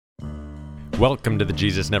Welcome to the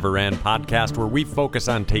Jesus Never Ran podcast, where we focus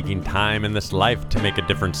on taking time in this life to make a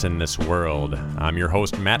difference in this world. I'm your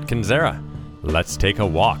host, Matt Canzera. Let's take a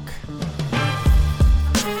walk.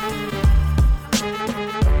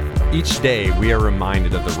 Each day, we are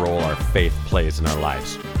reminded of the role our faith plays in our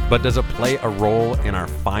lives. But does it play a role in our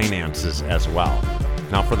finances as well?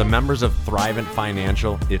 Now, for the members of Thrivent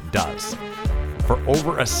Financial, it does. For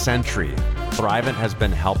over a century, Thrivent has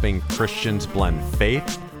been helping Christians blend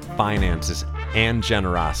faith, finances, and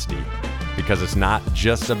generosity, because it's not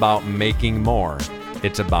just about making more,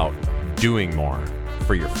 it's about doing more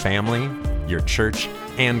for your family, your church,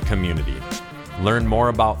 and community. Learn more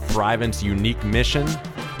about Thrivent's unique mission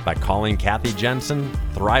by calling Kathy Jensen,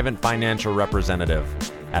 Thrivent Financial Representative,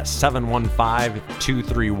 at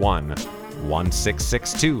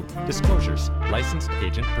 715-231-1662. Disclosures: licensed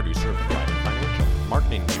agent, producer of Thrivent Financial.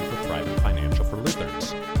 Marketing name for Thrivent Financial for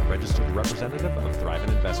Lutherans. Registered representative of Thrivent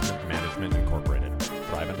Investment Management Incorporated.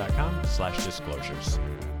 Thrivent.com/disclosures.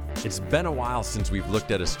 It's been a while since we've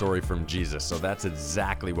looked at a story from Jesus, so that's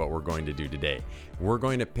exactly what we're going to do today. We're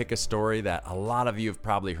going to pick a story that a lot of you have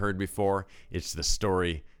probably heard before. It's the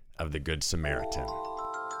story of the Good Samaritan.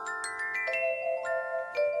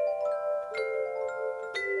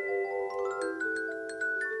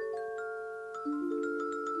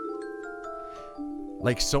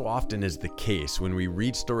 Like so often is the case, when we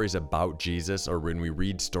read stories about Jesus, or when we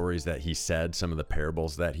read stories that he said, some of the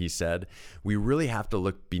parables that he said, we really have to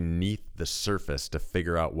look beneath the surface to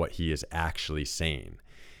figure out what he is actually saying.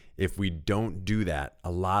 If we don't do that, a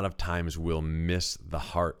lot of times we'll miss the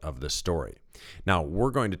heart of the story. Now, we're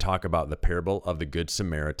going to talk about the parable of the Good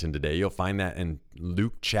Samaritan today. You'll find that in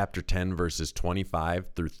Luke chapter 10, verses 25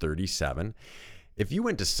 through 37. If you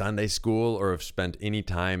went to Sunday school or have spent any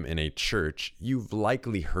time in a church, you've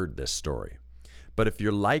likely heard this story. But if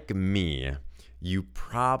you're like me, you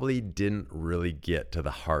probably didn't really get to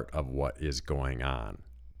the heart of what is going on.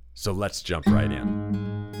 So let's jump right in.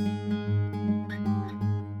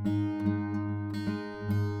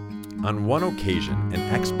 On one occasion, an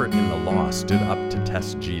expert in the law stood up to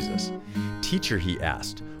test Jesus. "Teacher," he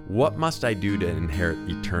asked, "what must I do to inherit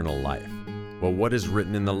eternal life?" "Well, what is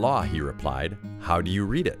written in the law?" he replied. "How do you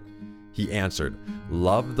read it?" He answered,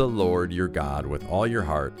 "Love the Lord your God with all your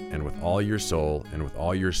heart, and with all your soul, and with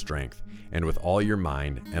all your strength, and with all your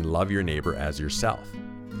mind, and love your neighbor as yourself."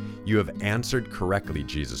 "You have answered correctly,"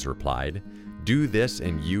 Jesus replied. "Do this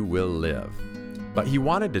and you will live." But he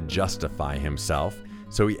wanted to justify himself,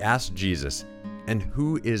 so he asked Jesus, "And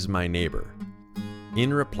who is my neighbor?"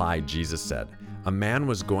 In reply, Jesus said, "A man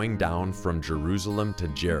was going down from Jerusalem to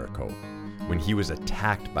Jericho when he was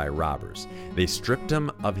attacked by robbers. They stripped him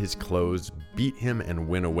of his clothes, beat him, and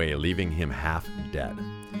went away, leaving him half dead.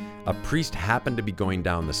 A priest happened to be going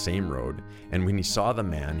down the same road, and when he saw the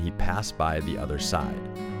man, he passed by the other side.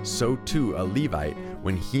 So too a Levite,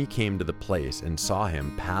 when he came to the place and saw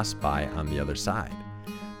him, passed by on the other side.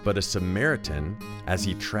 But a Samaritan, as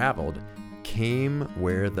he traveled, came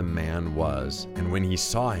where the man was, and when he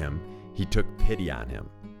saw him, he took pity on him.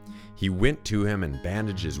 He went to him and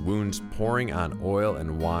bandaged his wounds, pouring on oil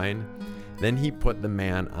and wine. Then he put the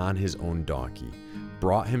man on his own donkey,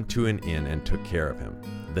 brought him to an inn, and took care of him.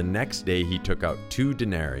 The next day he took out 2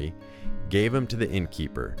 denarii, gave him to the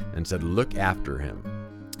innkeeper, and said, 'Look after him,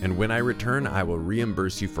 and when I return, I will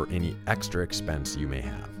reimburse you for any extra expense you may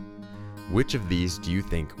have.' Which of these do you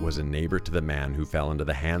think was a neighbor to the man who fell into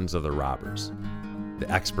the hands of the robbers?" The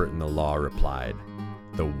expert in the law replied,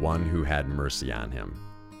 "The one who had mercy on him."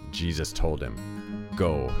 Jesus told him,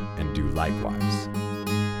 "Go and do likewise."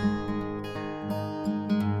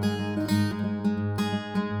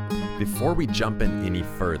 Before we jump in any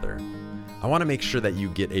further, I want to make sure that you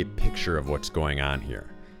get a picture of what's going on here.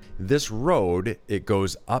 This road, it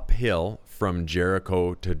goes uphill from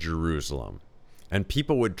Jericho to Jerusalem. And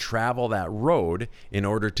people would travel that road in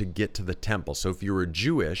order to get to the temple. So if you were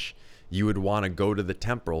Jewish, you would want to go to the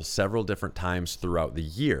temple several different times throughout the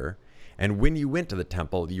year. And when you went to the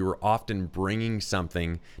temple, you were often bringing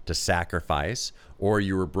something to sacrifice, or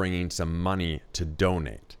you were bringing some money to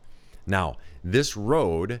donate. Now, this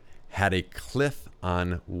road had a cliff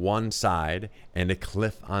on one side and a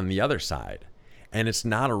cliff on the other side. And it's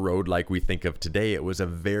not a road like we think of today. It was a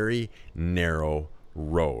very narrow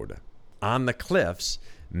road. On the cliffs,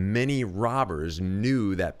 many robbers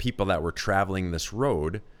knew that people that were traveling this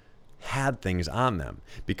road had things on them,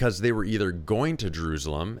 because they were either going to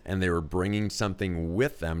Jerusalem and they were bringing something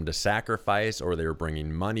with them to sacrifice, or they were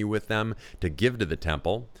bringing money with them to give to the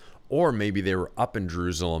temple, or maybe they were up in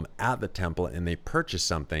Jerusalem at the temple and they purchased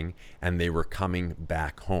something and they were coming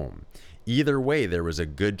back home. Either way, there was a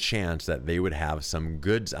good chance that they would have some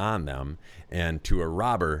goods on them, and to a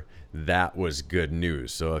robber, that was good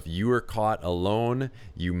news. So if you were caught alone,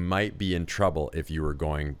 you might be in trouble if you were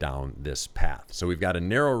going down this path. So we've got a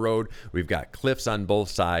narrow road, we've got cliffs on both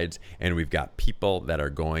sides, and we've got people that are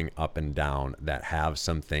going up and down that have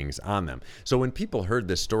some things on them. So when people heard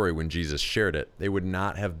this story, when Jesus shared it, they would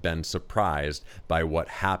not have been surprised by what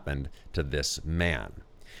happened to this man.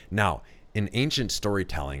 Now, in ancient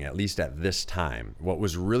storytelling, at least at this time, what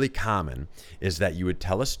was really common is that you would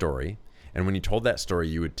tell a story, and when you told that story,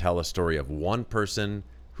 you would tell a story of one person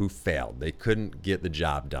who failed. They couldn't get the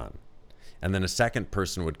job done. And then a second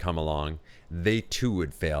person would come along. They too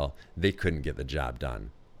would fail. They couldn't get the job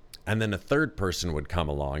done. And then a third person would come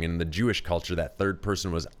along. In the Jewish culture, that third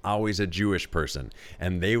person was always a Jewish person.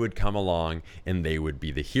 And they would come along and they would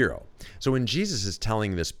be the hero. So when Jesus is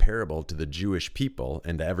telling this parable to the Jewish people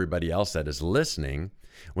and to everybody else that is listening,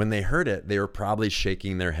 when they heard it, they were probably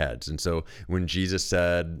shaking their heads. And so when Jesus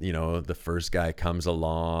said, the first guy comes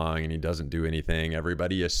along and he doesn't do anything,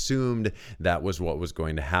 everybody assumed that was what was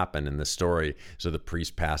going to happen in the story. So the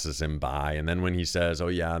priest passes him by. And then when he says, oh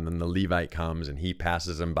yeah, and then the Levite comes and he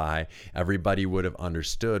passes him by, everybody would have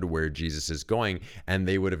understood where Jesus is going. And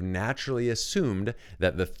they would have naturally assumed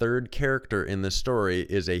that the third character in the story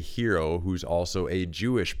is a hero who's also a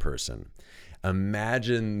Jewish person.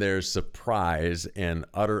 Imagine their surprise and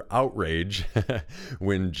utter outrage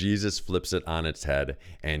when Jesus flips it on its head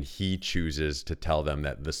and he chooses to tell them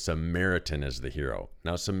that the Samaritan is the hero.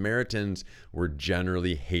 Now, Samaritans were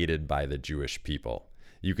generally hated by the Jewish people.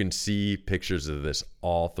 You can see pictures of this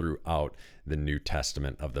all throughout the New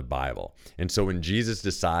Testament of the Bible. And so when Jesus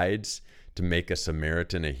decides to make a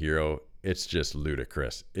Samaritan a hero, it's just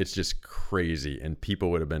ludicrous. It's just crazy. And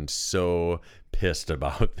people would have been so pissed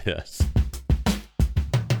about this.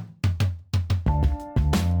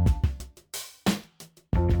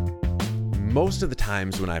 Most of the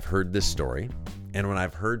times when I've heard this story and when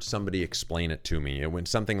I've heard somebody explain it to me, it went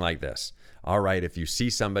something like this. All right, if you see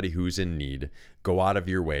somebody who's in need, go out of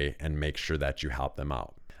your way and make sure that you help them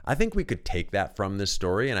out. I think we could take that from this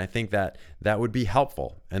story, and I think that that would be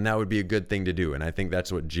helpful and that would be a good thing to do. And I think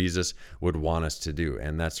that's what Jesus would want us to do.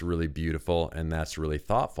 And that's really beautiful and that's really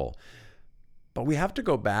thoughtful. But we have to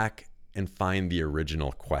go back and find the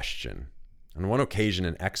original question. On one occasion,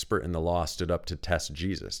 an expert in the law stood up to test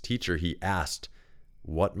Jesus. Teacher, he asked,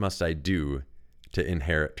 what must I do to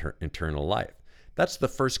inherit eternal life? That's the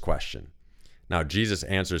first question. Now, Jesus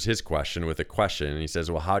answers his question with a question, and he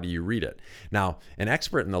says, well, how do you read it? Now, an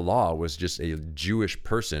expert in the law was just a Jewish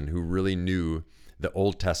person who really knew the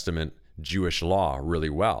Old Testament Jewish law really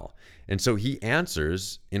well. And so he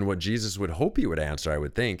answers in what Jesus would hope he would answer, I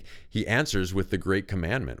would think. He answers with the great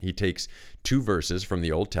commandment. He takes two verses from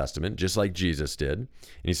the Old Testament, just like Jesus did. And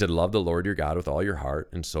he said, love the Lord your God with all your heart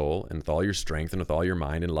and soul and with all your strength and with all your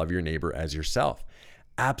mind, and love your neighbor as yourself.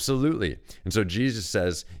 Absolutely. And so Jesus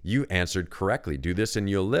says, you answered correctly. Do this and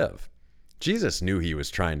you'll live. Jesus knew he was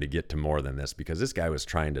trying to get to more than this because this guy was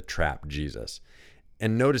trying to trap Jesus.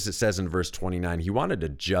 And notice it says in verse 29, he wanted to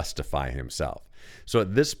justify himself. So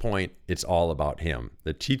at this point, it's all about him.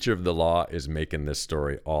 The teacher of the law is making this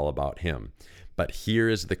story all about him. But here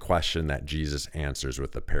is the question that Jesus answers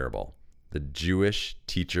with the parable. The Jewish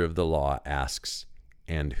teacher of the law asks,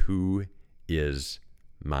 and who is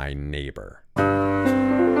my neighbor?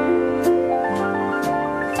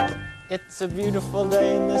 It's a beautiful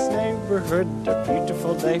day in this neighborhood, a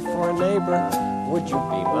beautiful day for a neighbor. Would you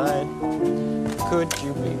be mine? Could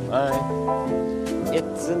you be mine?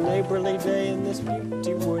 It's a neighborly day in this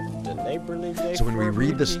beauty wood, a neighborly day. So when we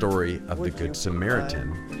read the story of the Good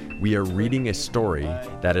Samaritan, we are reading a story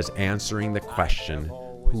that is answering the question,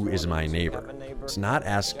 who is my neighbor? It's not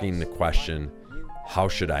asking the question, how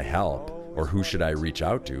should I help? Or who should I reach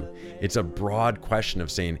out to? It's a broad question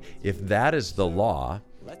of saying, if that is the law,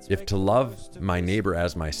 if to love my neighbor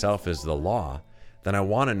as myself is the law, then I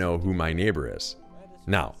want to know who my neighbor is.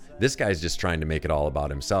 Now, this guy's just trying to make it all about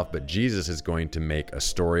himself, but Jesus is going to make a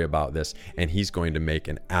story about this, and he's going to make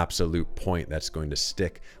an absolute point that's going to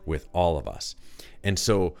stick with all of us. And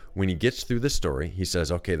so when he gets through the story, he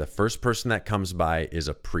says, okay, the first person that comes by is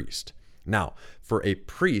a priest. Now, for a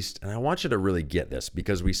priest, and I want you to really get this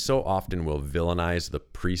because we so often will villainize the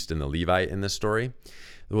priest and the Levite in this story.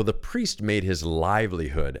 Well, the priest made his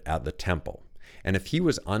livelihood at the temple. And if he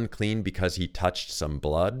was unclean because he touched some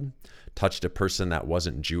blood, touched a person that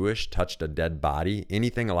wasn't Jewish, touched a dead body,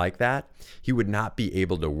 anything like that, he would not be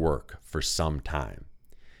able to work for some time.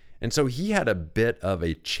 And so he had a bit of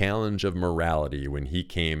a challenge of morality when he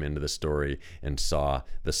came into the story and saw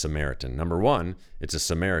the Samaritan. Number one, it's a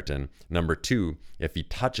Samaritan. Number two, if he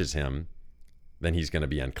touches him, then he's going to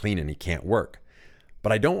be unclean and he can't work.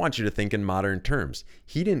 But I don't want you to think in modern terms.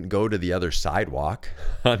 He didn't go to the other sidewalk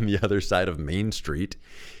on the other side of Main Street.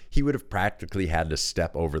 He would have practically had to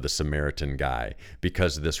step over the Samaritan guy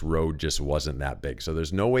because this road just wasn't that big. So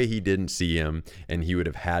there's no way he didn't see him, and he would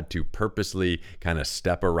have had to purposely kind of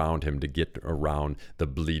step around him to get around the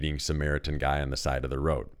bleeding Samaritan guy on the side of the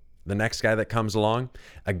road. The next guy that comes along,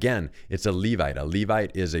 again, it's a Levite. A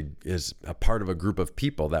Levite is a part of a group of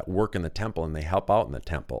people that work in the temple and they help out in the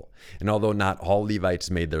temple. And although not all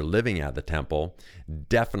Levites made their living at the temple,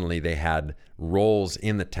 definitely they had roles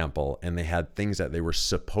in the temple and they had things that they were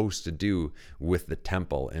supposed to do with the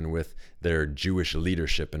temple and with their Jewish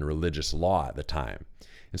leadership and religious law at the time.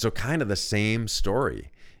 And so kind of the same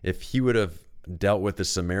story. If he would have dealt with the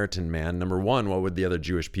Samaritan man, number one, what would the other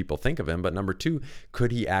Jewish people think of him? But number two,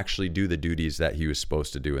 could he actually do the duties that he was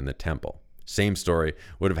supposed to do in the temple? Same story,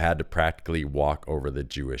 would have had to practically walk over the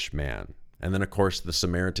Jewish man. And then, of course, the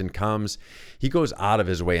Samaritan comes. He goes out of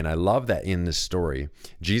his way. And I love that in this story,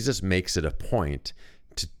 Jesus makes it a point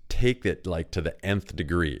to take it like to the nth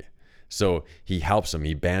degree. So he helps him,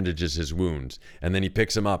 he bandages his wounds, and then he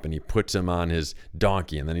picks him up and he puts him on his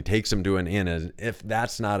donkey, and then he takes him to an inn. And if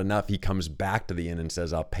that's not enough, he comes back to the inn and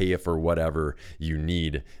says, I'll pay you for whatever you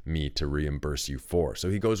need me to reimburse you for. So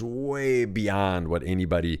he goes way beyond what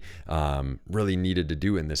anybody really needed to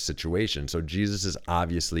do in this situation. So Jesus is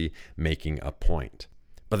obviously making a point.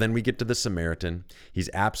 But then we get to the Samaritan. He's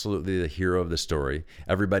absolutely the hero of the story.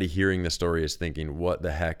 Everybody hearing the story is thinking, what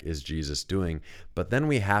the heck is Jesus doing? But then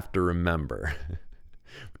we have to remember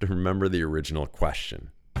the original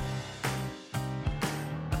question.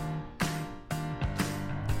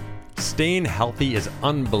 Staying healthy is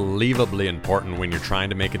unbelievably important when you're trying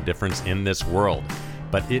to make a difference in this world.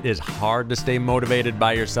 But it is hard to stay motivated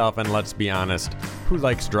by yourself, and let's be honest, who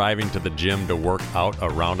likes driving to the gym to work out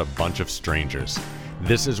around a bunch of strangers?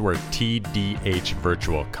 This is where TDH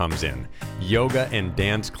Virtual comes in. Yoga and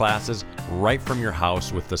dance classes right from your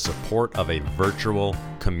house with the support of a virtual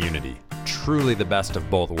community. Truly the best of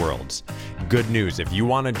both worlds. Good news, if you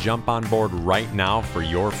want to jump on board right now for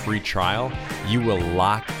your free trial, you will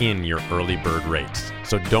lock in your early bird rates.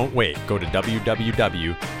 So don't wait. Go to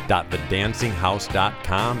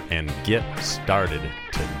www.thedancinghouse.com and get started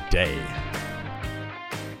today.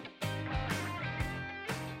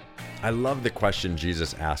 I love the question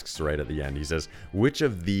Jesus asks right at the end. He says, which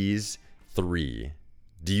of these three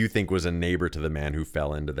do you think was a neighbor to the man who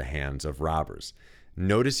fell into the hands of robbers?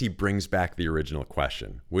 Notice he brings back the original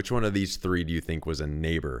question. Which one of these three do you think was a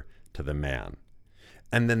neighbor to the man?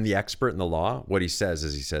 And then the expert in the law, what he says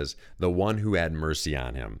is, he says, the one who had mercy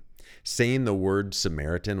on him. Saying the word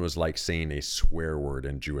Samaritan was like saying a swear word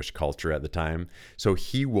in Jewish culture at the time. So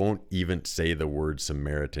he won't even say the word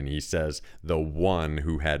Samaritan. He says the one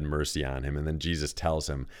who had mercy on him. And then Jesus tells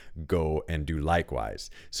him, go and do likewise.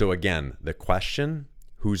 So again, the question,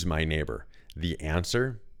 who's my neighbor? The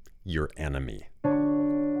answer, your enemy.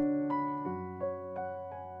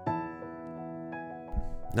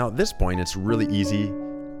 Now at this point, it's really easy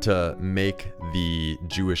to make the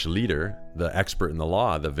Jewish leader, the expert in the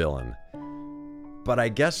law, the villain. But I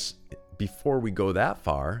guess before we go that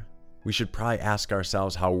far, we should probably ask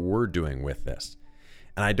ourselves how we're doing with this.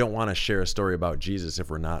 And I don't want to share a story about Jesus if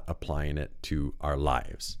we're not applying it to our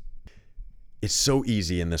lives. It's so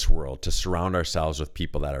easy in this world to surround ourselves with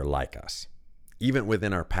people that are like us. Even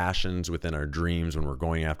within our passions, within our dreams, when we're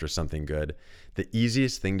going after something good, the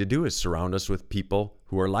easiest thing to do is surround us with people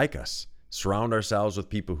who are like us. Surround ourselves with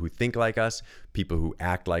people who think like us, people who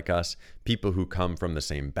act like us, people who come from the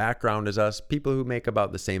same background as us, people who make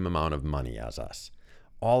about the same amount of money as us.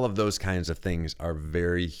 All of those kinds of things are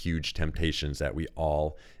very huge temptations that we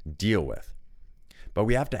all deal with. But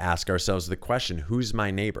we have to ask ourselves the question, who's my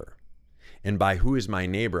neighbor? And by who is my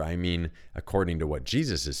neighbor, I mean, according to what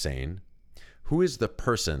Jesus is saying, who is the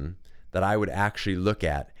person that I would actually look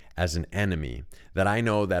at as an enemy, that I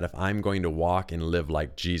know that if I'm going to walk and live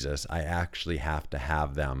like Jesus, I actually have to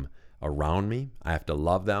have them around me. I have to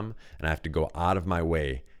love them, and I have to go out of my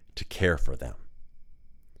way to care for them.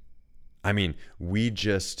 I mean, we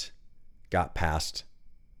just got past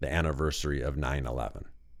the anniversary of 9/11.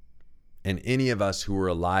 And any of us who were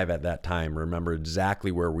alive at that time remember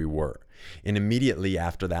exactly where we were. And immediately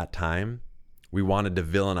after that time, we wanted to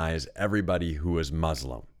villainize everybody who was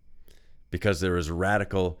Muslim, because there was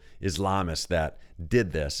radical Islamists that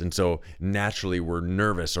did this. And so naturally we're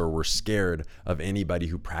nervous or we're scared of anybody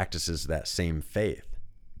who practices that same faith.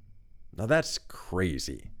 Now that's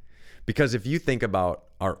crazy. Because if you think about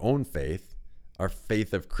our own faith, our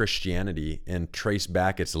faith of Christianity, and trace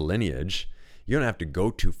back its lineage, you don't have to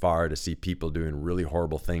go too far to see people doing really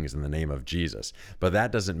horrible things in the name of Jesus. But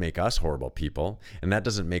that doesn't make us horrible people, and that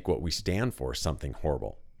doesn't make what we stand for something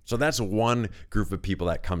horrible. So that's one group of people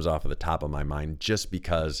that comes off of the top of my mind just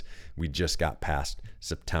because we just got past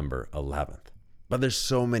September 11th. But there's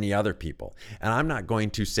so many other people, and I'm not going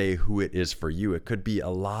to say who it is for you. It could be a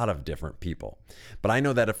lot of different people. But I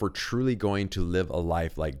know that if we're truly going to live a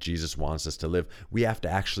life like Jesus wants us to live, we have to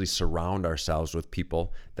actually surround ourselves with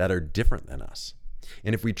people that are different than us.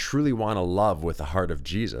 And if we truly want to love with the heart of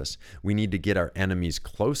Jesus, we need to get our enemies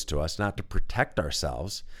close to us, not to protect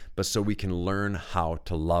ourselves, but so we can learn how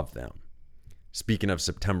to love them. Speaking of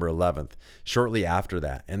September 11th, shortly after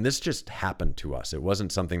that, and this just happened to us. It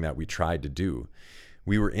wasn't something that we tried to do.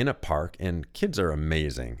 We were in a park, and kids are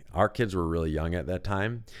amazing. Our kids were really young at that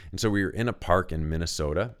time. And so we were in a park in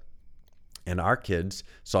Minnesota, and our kids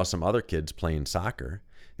saw some other kids playing soccer.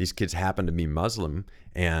 These kids happened to be Muslim,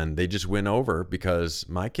 and they just went over because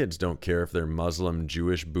my kids don't care if they're Muslim,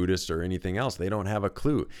 Jewish, Buddhist, or anything else. They don't have a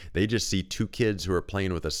clue. They just see two kids who are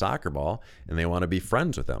playing with a soccer ball, and they want to be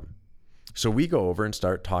friends with them. So we go over and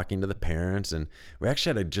start talking to the parents, and we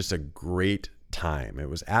actually had just a great time. It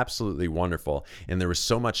was absolutely wonderful. And there was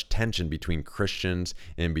so much tension between Christians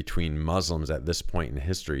and between Muslims at this point in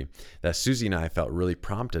history that Susie and I felt really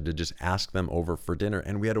prompted to just ask them over for dinner.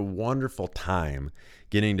 And we had a wonderful time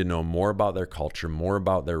getting to know more about their culture, more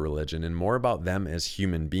about their religion, and more about them as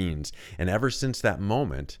human beings. And ever since that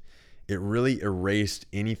moment, it really erased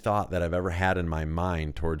any thought that I've ever had in my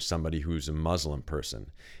mind towards somebody who's a Muslim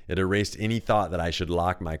person. It erased any thought that I should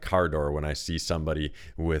lock my car door when I see somebody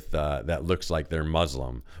with that looks like they're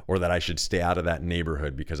Muslim, or that I should stay out of that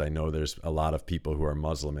neighborhood because I know there's a lot of people who are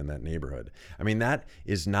Muslim in that neighborhood. I mean, that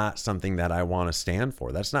is not something that I want to stand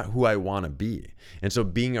for. That's not who I want to be. And so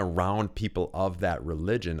being around people of that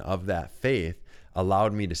religion, of that faith,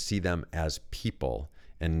 allowed me to see them as people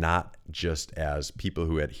and not just as people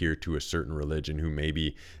who adhere to a certain religion who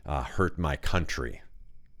maybe hurt my country.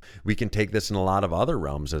 We can take this in a lot of other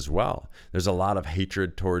realms as well. There's a lot of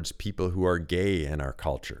hatred towards people who are gay in our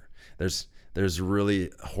culture. There's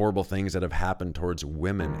really horrible things that have happened towards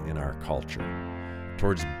women in our culture,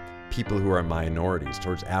 towards people who are minorities,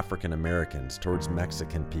 towards African Americans, towards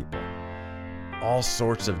Mexican people. All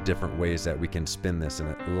sorts of different ways that we can spin this,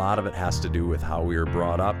 and a lot of it has to do with how we were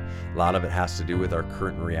brought up. A lot of it has to do with our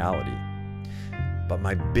current reality. But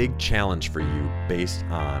my big challenge for you based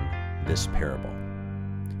on this parable,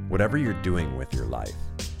 whatever you're doing with your life,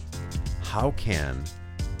 how can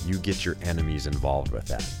you get your enemies involved with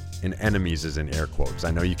that? And enemies is in air quotes. I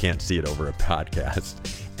know you can't see it over a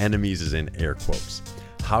podcast. Enemies is in air quotes.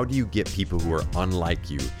 How do you get people who are unlike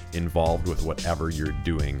you involved with whatever you're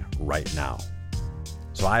doing right now?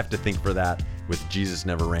 So I have to think for that with Jesus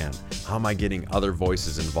Never Ran. How am I getting other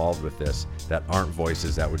voices involved with this that aren't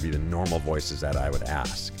voices that would be the normal voices that I would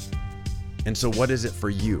ask? And so what is it for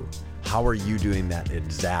you? How are you doing that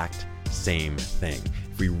exact same thing?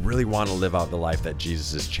 If we really want to live out the life that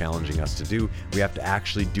Jesus is challenging us to do, we have to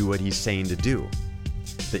actually do what he's saying to do.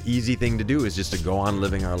 The easy thing to do is just to go on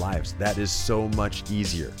living our lives. That is so much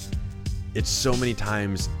easier. It's so many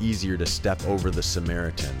times easier to step over the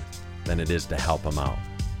Samaritan than it is to help him out.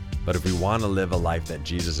 But if we want to live a life that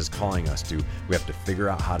Jesus is calling us to, we have to figure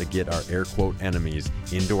out how to get our air quote enemies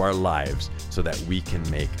into our lives so that we can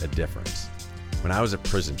make a difference. When I was a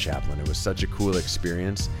prison chaplain, it was such a cool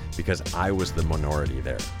experience because I was the minority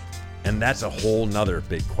there. And that's a whole nother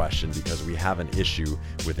big question because we have an issue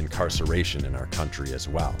with incarceration in our country as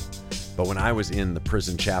well. But when I was in the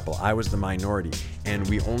prison chapel, I was the minority, and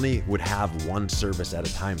we only would have one service at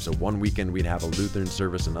a time. So one weekend we'd have a Lutheran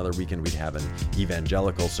service, another weekend we'd have an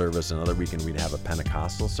evangelical service, another weekend we'd have a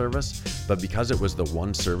Pentecostal service. But because it was the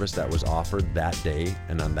one service that was offered that day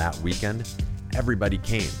and on that weekend, everybody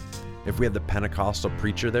came. If we had the Pentecostal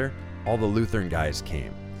preacher there, all the Lutheran guys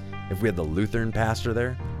came. If we had the Lutheran pastor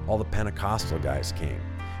there, all the Pentecostal guys came.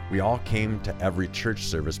 We all came to every church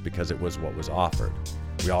service because it was what was offered.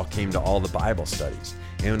 We all came to all the Bible studies.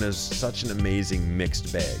 And it was such an amazing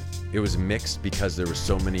mixed bag. It was mixed because there were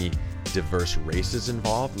so many diverse races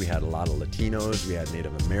involved. We had a lot of Latinos, we had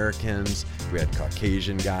Native Americans, we had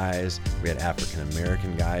Caucasian guys, we had African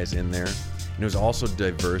American guys in there. And it was also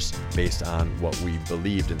diverse based on what we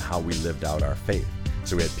believed and how we lived out our faith.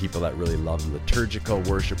 So we had people that really loved liturgical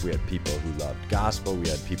worship. We had people who loved gospel. We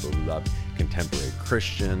had people who loved contemporary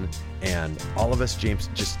Christian. And all of us, James,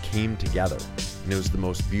 just came together. And it was the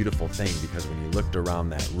most beautiful thing because when you looked around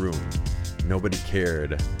that room, nobody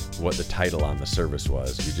cared what the title on the service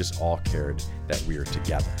was. We just all cared that we were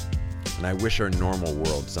together. And I wish our normal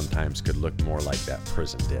world sometimes could look more like that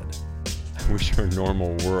prison did. I wish our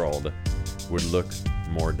normal world would look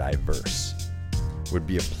more diverse, would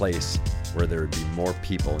be a place where there would be more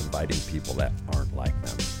people inviting people that aren't like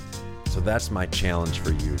them. So that's my challenge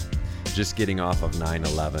for you. Just getting off of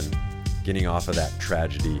 9/11, getting off of that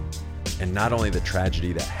tragedy, and not only the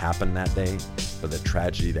tragedy that happened that day, but the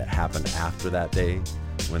tragedy that happened after that day,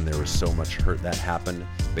 when there was so much hurt that happened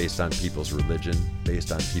based on people's religion,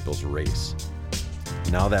 based on people's race.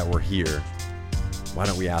 Now that we're here, why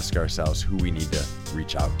don't we ask ourselves who we need to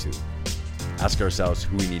reach out to? Ask ourselves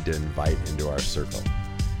who we need to invite into our circle.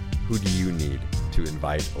 Who do you need to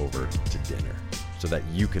invite over to dinner so that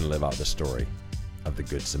you can live out the story of the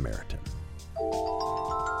Good Samaritan?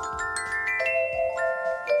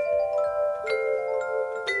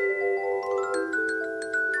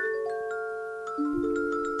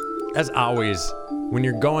 As always, when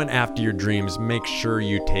you're going after your dreams, make sure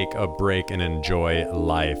you take a break and enjoy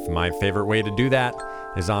life. My favorite way to do that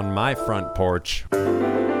is on my front porch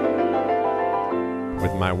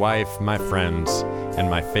with my wife, my friends, and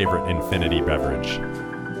my favorite Infinity beverage.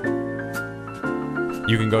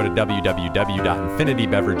 You can go to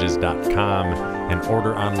www.infinitybeverages.com and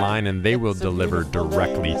order online, and they will deliver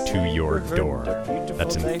directly to your door.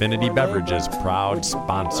 That's Infinity Beverages, proud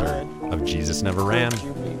sponsor of Jesus Never Ran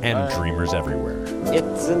and Dreamers Everywhere.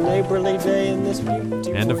 It's a neighborly day in this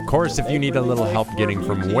beautiful. And of course, if you need a little help getting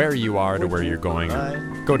from where you are to where you're going,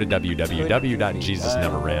 go to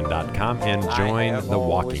www.jesusneverran.com and join the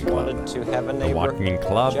Walking Club. The Walking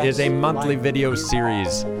Club is a monthly video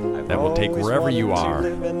series that will take wherever you are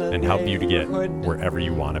and help you to get wherever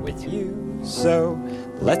you want to be. So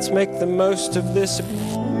let's make the most of this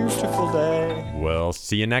beautiful day. We'll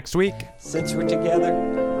see you next week. Since we're together,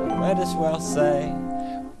 we might as well say,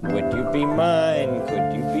 would you be mine?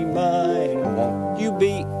 Could you be mine? Won't you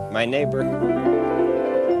be my neighbor?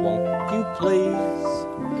 Won't you please?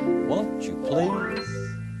 Won't you please?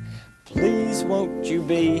 Please won't you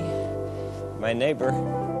be my neighbor?